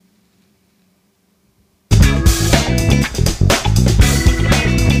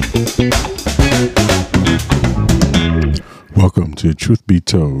Welcome to Truth Be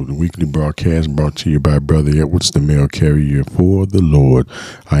Told, the weekly broadcast brought to you by Brother Edwards, the mail carrier for the Lord.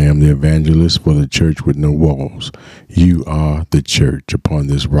 I am the evangelist for the church with no walls. You are the church. Upon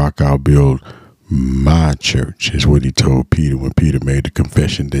this rock I'll build my church, is what he told Peter when Peter made the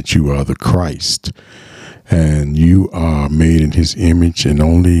confession that you are the Christ. And you are made in his image, and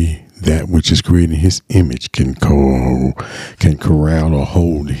only that which is created in his image can corral or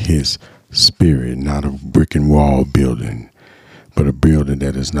hold his spirit, not a brick and wall building, but a building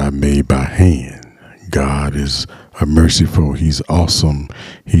that is not made by hand. God is merciful. He's awesome.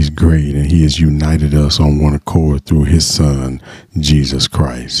 He's great. And he has united us on one accord through his son, Jesus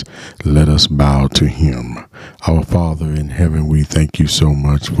Christ. Let us bow to him. Our Father in heaven, we thank you so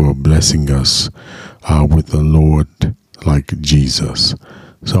much for blessing us with a Lord like Jesus,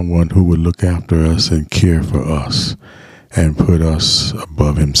 someone who would look after us and care for us and put us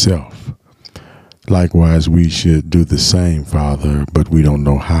above himself. Likewise, we should do the same, Father, but we don't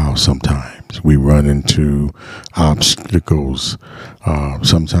know how sometimes. We run into obstacles,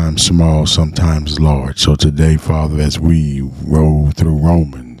 sometimes small, sometimes large. So today, Father, as we roll through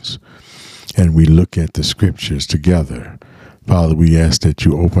Romans and we look at the scriptures together, Father, we ask that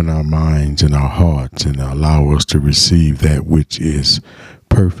you open our minds and our hearts and allow us to receive that which is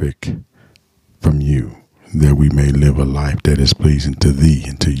perfect from you, that we may live a life that is pleasing to thee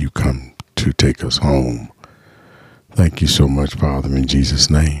until you come to take us home. Thank you so much, Father, in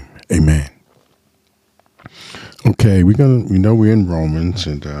Jesus' name. Amen. Okay, we're in Romans,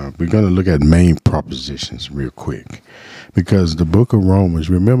 and we're gonna look at main propositions real quick, because the book of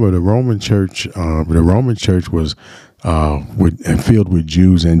Romans. Remember, the Roman church was filled with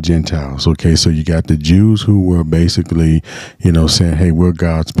Jews and Gentiles. Okay, so you got the Jews who were basically, saying, hey, we're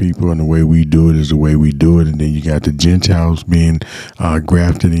God's people, and the way we do it is the way we do it. And then you got the Gentiles being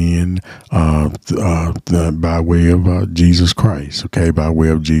grafted in by way of Jesus Christ. Okay, by way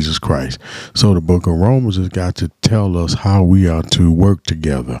of Jesus Christ. So the book of Romans has got to tell us how we are to work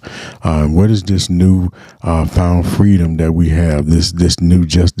together. What is this new found freedom that we have? This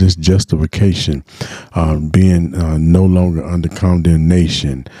justification, being no longer under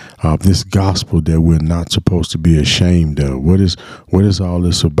condemnation, this gospel that we're not supposed to be ashamed of. What is all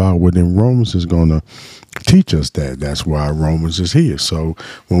this about? Well, then Romans is going to teach us that. That's why Romans is here. So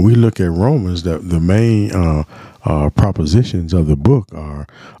when we look at Romans, the main propositions of the book are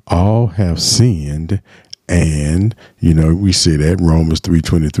all have sinned. And, we see that Romans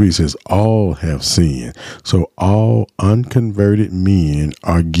 3:23 says all have sinned. So all unconverted men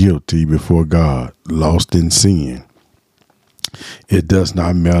are guilty before God, lost in sin. It does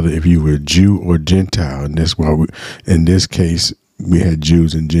not matter if you were Jew or Gentile. And that's why in this case, we had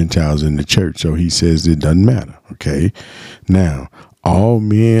Jews and Gentiles in the church. So he says it doesn't matter. Okay. Now, all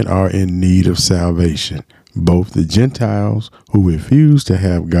men are in need of salvation, both the Gentiles who refuse to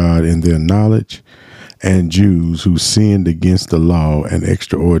have God in their knowledge and Jews who sinned against the law and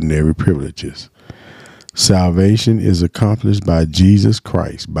extraordinary privileges. Salvation is accomplished by Jesus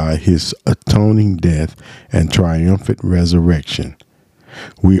Christ, by his atoning death and triumphant resurrection.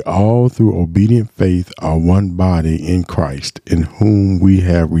 We all, through obedient faith, are one body in Christ, in whom we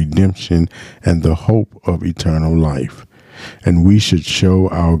have redemption and the hope of eternal life. And we should show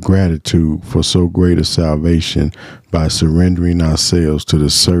our gratitude for so great a salvation by surrendering ourselves to the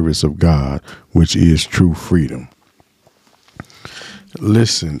service of God, which is true freedom.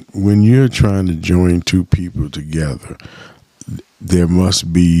 Listen, when you're trying to join two people together, there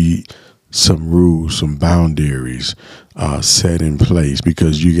must be some rules, some boundaries set in place,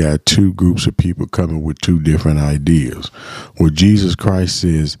 because you got two groups of people coming with two different ideas. Well, Jesus Christ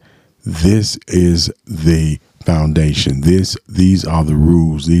says, this is the foundation. These are the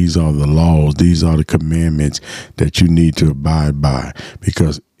rules. These are the laws. These are the commandments that you need to abide by,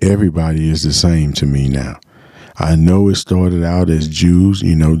 because everybody is the same to me now. I know it started out as Jews.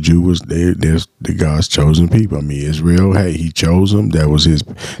 Jew was there's the God's chosen people. I mean, Israel, hey, he chose them. That was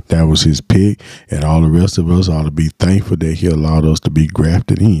his pick. And all the rest of us ought to be thankful that he allowed us to be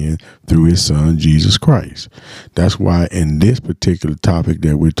grafted in through his son, Jesus Christ. That's why in this particular topic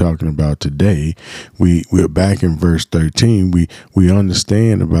that we're talking about today, we're back in verse 13. We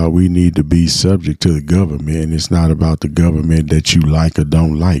understand about we need to be subject to the government, and it's not about the government that you like or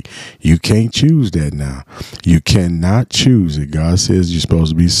don't like. You can't choose that now. You cannot choose it. God says you're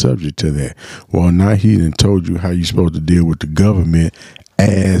supposed to be subject to that. Well, now he done told you how you're supposed to deal with the government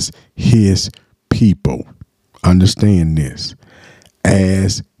as his people. Understand this.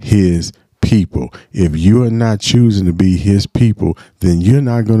 As his people. If you are not choosing to be his people, then you're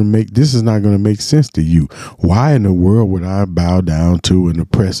not going to this is not going to make sense to you. Why in the world would I bow down to an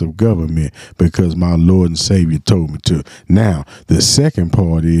oppressive government? Because my Lord and Savior told me to. Now, the second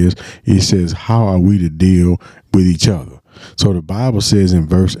part is, it says, how are we to deal with each other? So the Bible says in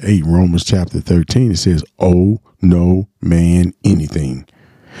verse 8, Romans chapter 13, it says, owe no man anything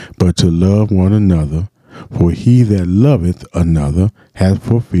but to love one another, for he that loveth another hath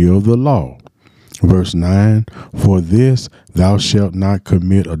fulfilled the law. Verse 9, for this thou shalt not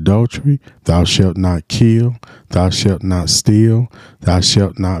commit adultery, thou shalt not kill, thou shalt not steal, thou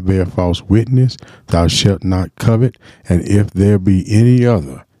shalt not bear false witness, thou shalt not covet, and if there be any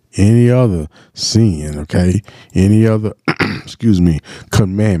other sin, any other,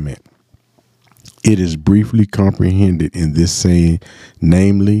 commandment, it is briefly comprehended in this saying,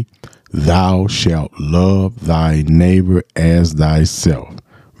 namely, thou shalt love thy neighbor as thyself.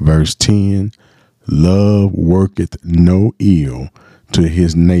 Verse 10, love worketh no ill to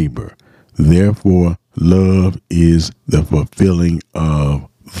his neighbor. Therefore, love is the fulfilling of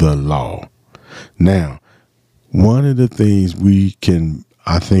the law. Now, one of the things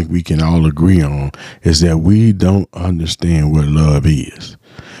I think we can all agree on is that we don't understand what love is.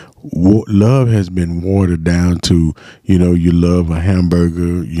 Love has been watered down to, you love a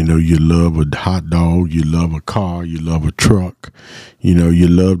hamburger, you love a hot dog, you love a car, you love a truck, you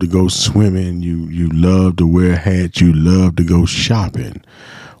love to go swimming, you love to wear hats, you love to go shopping.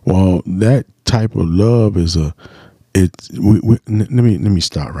 Well, that type of love is let me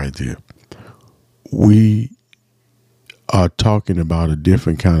stop right there. We are talking about a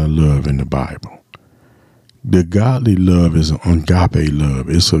different kind of love in the Bible. The godly love is an agape love.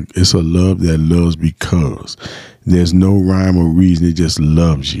 It's a love that loves because there's no rhyme or reason. It just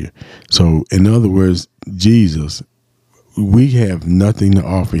loves you. So in other words, Jesus, we have nothing to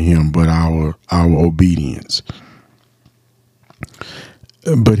offer him but our obedience.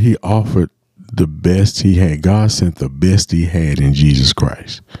 But he offered the best he had. God sent the best he had in Jesus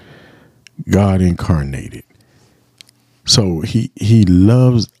Christ. God incarnated. So he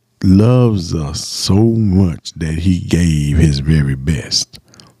loves us so much that he gave his very best.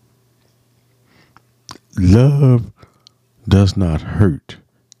 Love does not hurt.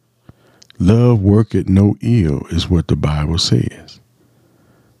 Love worketh no ill is what the Bible says.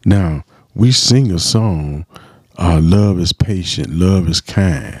 Now, we sing a song, love is patient, love is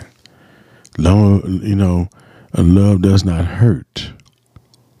kind. Love, love does not hurt.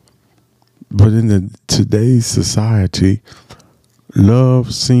 But in today's society,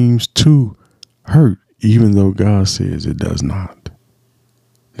 love seems to hurt, even though God says it does not.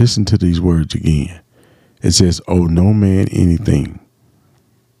 Listen to these words again. It says, owe no man anything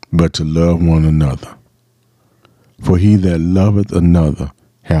but to love one another. For he that loveth another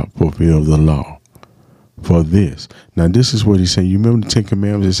hath fulfilled the law. For this. Now, this is what he's saying. You remember the 10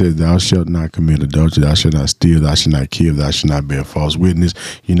 Commandments? It says, thou shalt not commit adultery, thou shalt not steal, thou shalt not kill, thou shalt not bear false witness.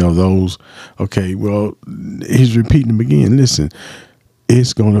 Those. Okay, well, he's repeating them again. Listen,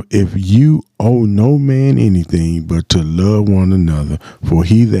 if you owe no man anything but to love one another, for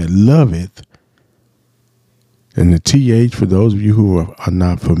he that loveth, and the TH, for those of you who are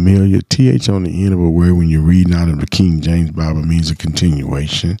not familiar, TH on the end of a word when you're reading out of the King James Bible means a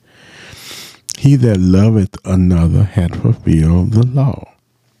continuation. He that loveth another hath fulfilled the law.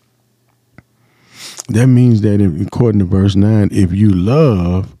 That means that according to verse 9, if you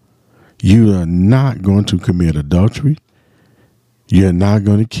love, you are not going to commit adultery. You're not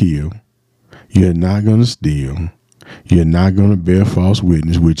going to kill. You're not going to steal. You're not going to bear false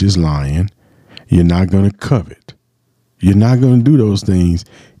witness, which is lying. You're not going to covet. You're not going to do those things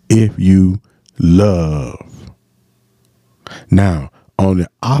if you love. Now, on the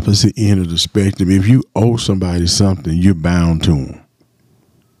opposite end of the spectrum, if you owe somebody something, you're bound to them.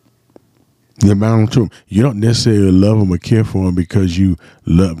 You're bound to them. You don't necessarily love them or care for them because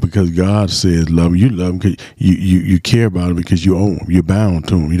God says love them. You love them because you care about them because you owe them. You're bound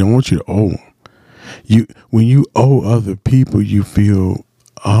to them. You don't want you to owe them. When you owe other people, you feel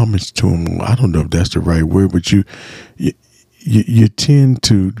homage to them. I don't know if that's the right word, but you tend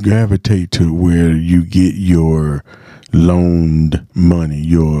to gravitate to where you get your loaned money,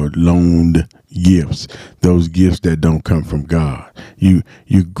 your loaned gifts, those gifts that don't come from God. You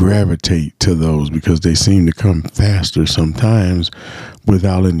gravitate to those because they seem to come faster sometimes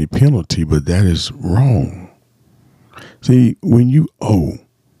without any penalty, but that is wrong. See, when you owe,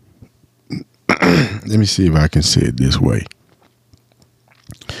 let me see if I can say it this way.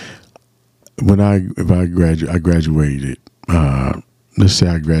 I graduated let's say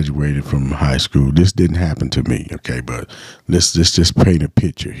I graduated from high school. This didn't happen to me, okay? But let's just paint a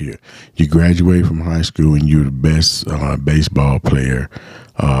picture here. You graduate from high school and you're the best baseball player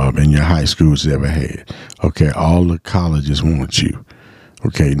in your high school's ever had. Okay, all the colleges want you.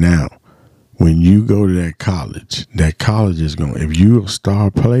 Okay, now when you go to that college is going. If you're a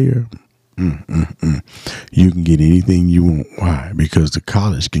star player, you can get anything you want. Why? Because the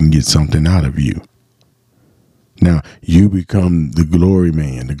college can get something out of you. Now you become the glory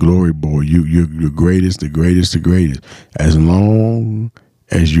man, the glory boy. You're the greatest, as long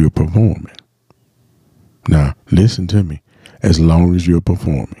as you're performing. Now listen to me. As long as you're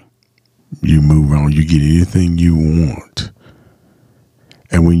performing, you move on. You get anything you want.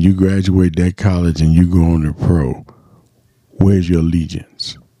 And when you graduate that college and you go on to pro, where's your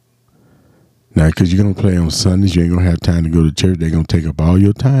allegiance? Now, because you're going to play on Sundays, you ain't going to have time to go to church. They're going to take up all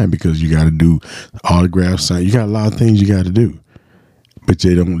your time because you got to do autograph sign. You got a lot of things you got to do, but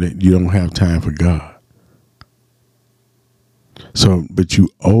you don't have time for God. So, but you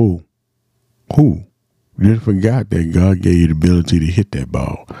owe who? You forgot that God gave you the ability to hit that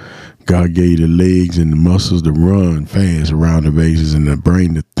ball. God gave you the legs and the muscles to run fast around the bases and the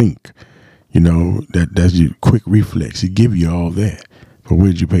brain to think. You know, that's your quick reflex. He give you all that. But where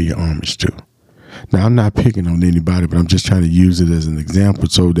did you pay your homage to? Now, I'm not picking on anybody, but I'm just trying to use it as an example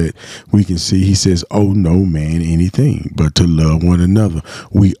so that we can see. He says, owe no man anything but to love one another.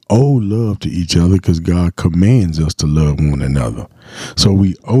 We owe love to each other because God commands us to love one another. So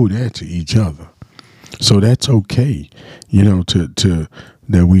we owe that to each other. So that's okay, you know, to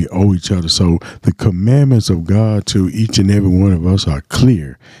that we owe each other. So the commandments of God to each and every one of us are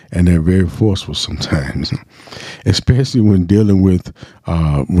clear, and they're very forceful sometimes, especially when dealing with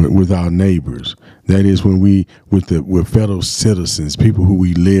our neighbors. That is when with fellow citizens, people who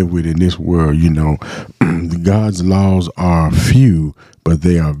we live with in this world. You know, God's laws are few, but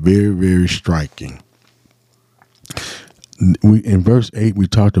they are very, very striking. In verse 8, we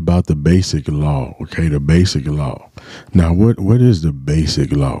talked about the basic law, okay, the basic law. Now, what is the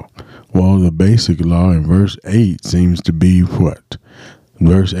basic law? Well, the basic law in verse 8 seems to be what?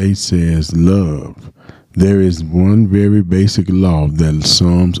 Verse 8 says, love. There is one very basic law that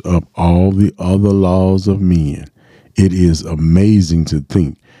sums up all the other laws of men. It is amazing to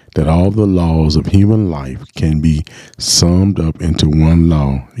think that all the laws of human life can be summed up into one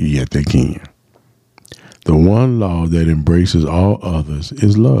law, yet they can. The one law that embraces all others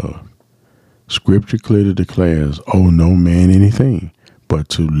is love. Scripture clearly declares, owe no man anything but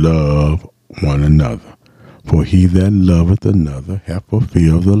to love one another. For he that loveth another hath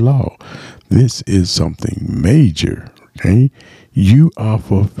fulfilled the law. This is something major, okay? You are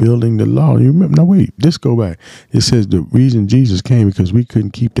fulfilling the law. You remember? Now wait, let's go back. It says the reason Jesus came because we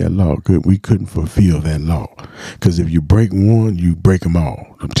couldn't keep that law. We couldn't fulfill that law. Because if you break one, you break them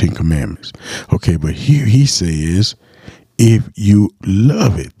all. The 10 Commandments. Okay, but here he says, if you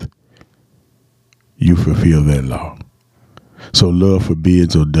love it, you fulfill that law. So love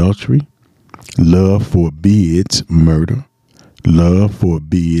forbids adultery. Love forbids murder. Love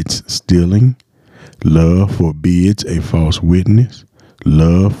forbids stealing. Love forbids a false witness.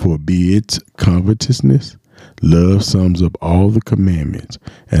 Love forbids covetousness. Love sums up all the commandments,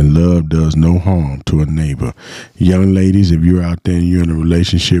 and love does no harm to a neighbor. Young ladies, if you're out there and you're in a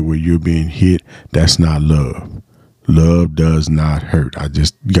relationship where you're being hit, that's not love. Love does not hurt.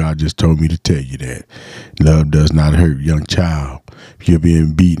 God just told me to tell you that. Love does not hurt. Young child, if you're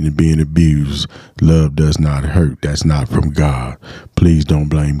being beaten and being abused, love does not hurt. That's not from God. Please don't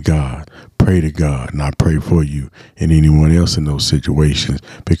blame God. Pray to God, and I pray for you and anyone else in those situations,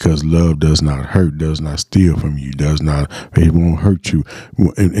 because love does not hurt, does not steal from you, it won't hurt you.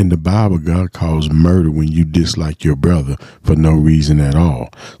 In the Bible, God calls murder when you dislike your brother for no reason at all.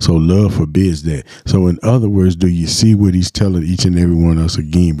 So love forbids that. So in other words, do you see what he's telling each and every one of us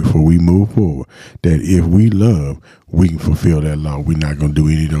again before we move forward? That if we love, we can fulfill that law. We're not going to do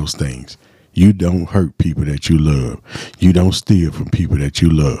any of those things. You don't hurt people that you love. You don't steal from people that you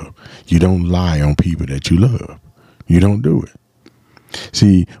love. You don't lie on people that you love. You don't do it.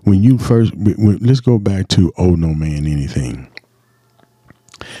 See, let's go back to owe no man anything.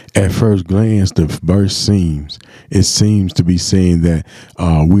 At first glance, the verse seems to be saying that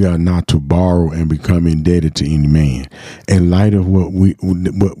we are not to borrow and become indebted to any man. In light of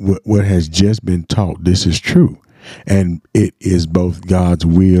what has just been taught, this is true. And it is both God's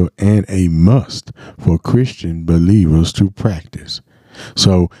will and a must for Christian believers to practice.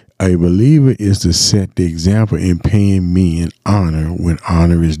 So a believer is to set the example in paying men honor when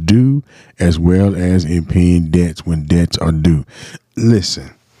honor is due, as well as in paying debts when debts are due.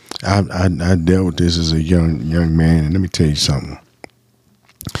 Listen, I dealt with this as a young man, and let me tell you something.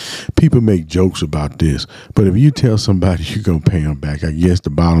 People make jokes about this, but if you tell somebody you're going to pay them back, I guess the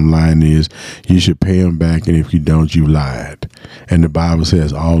bottom line is you should pay them back, and if you don't, you lied. And the Bible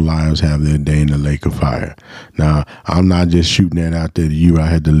says all liars have their day in the lake of fire. Now, I'm not just shooting that out there to you. I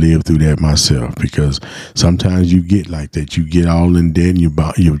had to live through that myself, because sometimes you get like that. You get all in debt, and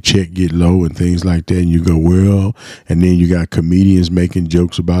your check get low and things like that, and you go, well, and then you got comedians making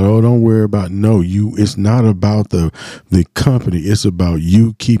jokes about, oh, don't worry about, no, it's not about the company. It's about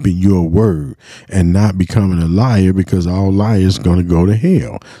you keeping your word and not becoming a liar, because all liars going to go to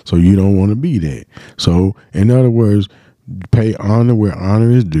hell. So you don't want to be that. So in other words, pay honor where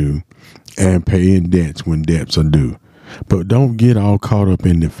honor is due, and pay in debts when debts are due. But don't get all caught up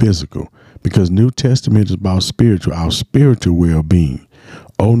in the physical, because New Testament is about our spiritual well-being.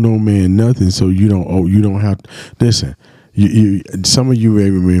 Owe no man nothing, so you don't have to listen. Some of you may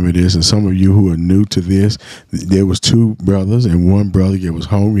remember this, and some of you who are new to this, there was two brothers, and one brother that was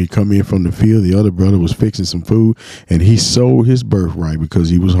hungry. He come in from the field. The other brother was fixing some food, and he sold his birthright because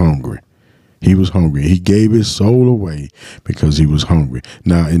he was hungry. He was hungry. He gave his soul away because he was hungry.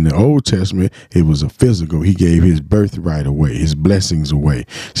 Now, in the Old Testament, it was a physical. He gave his birthright away, his blessings away.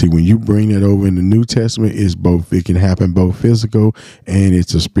 See, when you bring that over in the New Testament, it's both. It can happen both physical and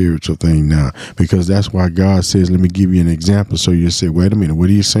it's a spiritual thing now, because that's why God says, let me give you an example. So you say, wait a minute,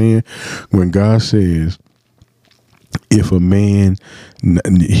 what are you saying? When God says, if a man,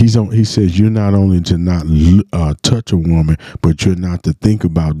 he says you're not only to not touch a woman, but you're not to think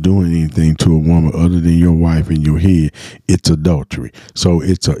about doing anything to a woman other than your wife in your head. It's adultery. So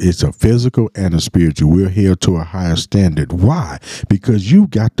it's a physical and a spiritual. We're held to a higher standard. Why? Because you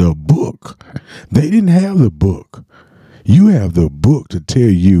got the book. They didn't have the book. You have the book to tell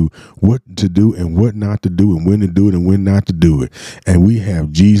you what to do and what not to do, and when to do it and when not to do it. And we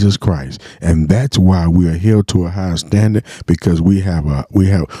have Jesus Christ. And that's why we are held to a higher standard, because we have a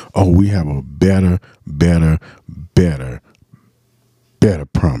better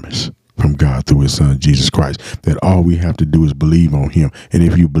promise from God through his son, Jesus Christ, that all we have to do is believe on him. And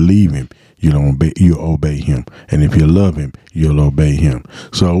if you believe him, you'll obey him. And if you love him, you'll obey him.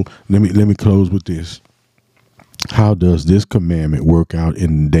 So let me close with this. How does this commandment work out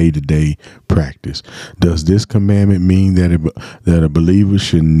in day-to-day practice? Does this commandment mean that a believer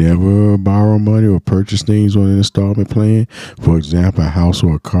should never borrow money or purchase things on an installment plan? For example, a house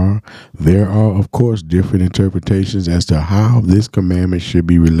or a car. There are, of course, different interpretations as to how this commandment should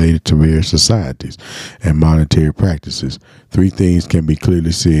be related to various societies and monetary practices. Three things can be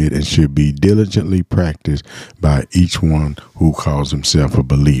clearly said and should be diligently practiced by each one who calls himself a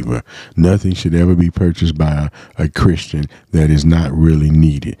believer. Nothing should ever be purchased by a Christian that is not really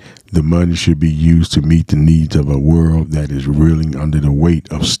needed. The money should be used to meet the needs of a world that is reeling under the weight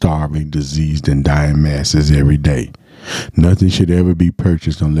of starving, diseased, and dying masses every day. Nothing should ever be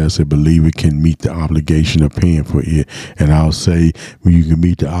purchased unless a believer can meet the obligation of paying for it. And I'll say, well, you can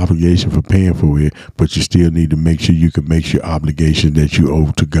meet the obligation for paying for it, but you still need to make sure you can make your obligation that you owe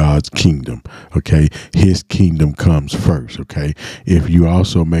to God's kingdom. Okay. His kingdom comes first. Okay. If you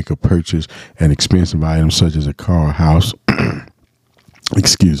also make a purchase, an expensive item such as a car or house,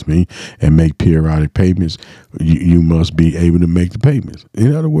 and make periodic payments, you must be able to make the payments.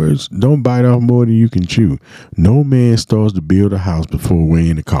 In other words, don't bite off more than you can chew. No man starts to build a house before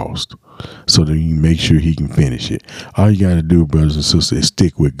weighing the cost, so that you make sure he can finish it. All you got to do, brothers and sisters, is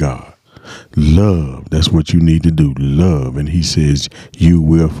stick with God. Love. That's what you need to do. Love. And he says you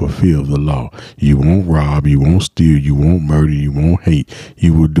will fulfill the law. You won't rob. You won't steal. You won't murder. You won't hate.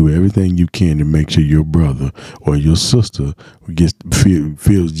 You will do everything you can to make sure your brother or your sister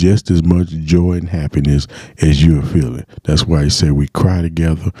feels just as much joy and happiness as you're feeling. That's why he said we cry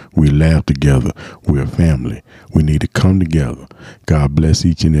together. We laugh together. We're family. We need to come together. God bless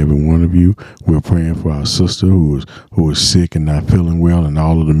each and every one of you. We're praying for our sister who is sick and not feeling well, and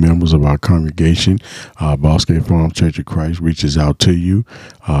all of the members of our congregation. Bosque Farm Church of Christ reaches out to you.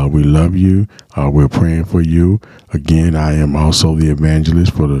 We love you. We're praying for you. Again, I am also the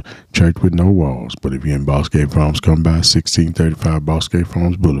evangelist for the Church with No Walls. But if you're in Bosque Farms, come by 1635 Bosque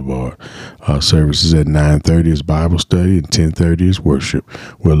Farms Boulevard. Services at 9:30 is Bible study and 10:30 is worship.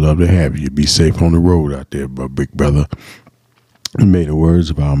 We'd love to have you. Be safe on the road out there, big brother. And may the words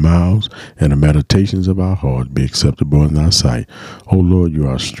of our mouths and the meditations of our hearts be acceptable in thy sight. Oh Lord, you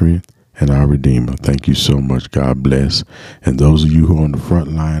are our strength and our Redeemer. Thank you so much. God bless. And those of you who are on the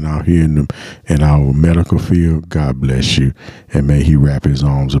front line out here in our medical field, God bless you. And may he wrap his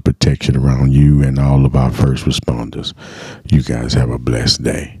arms of protection around you and all of our first responders. You guys have a blessed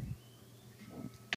day.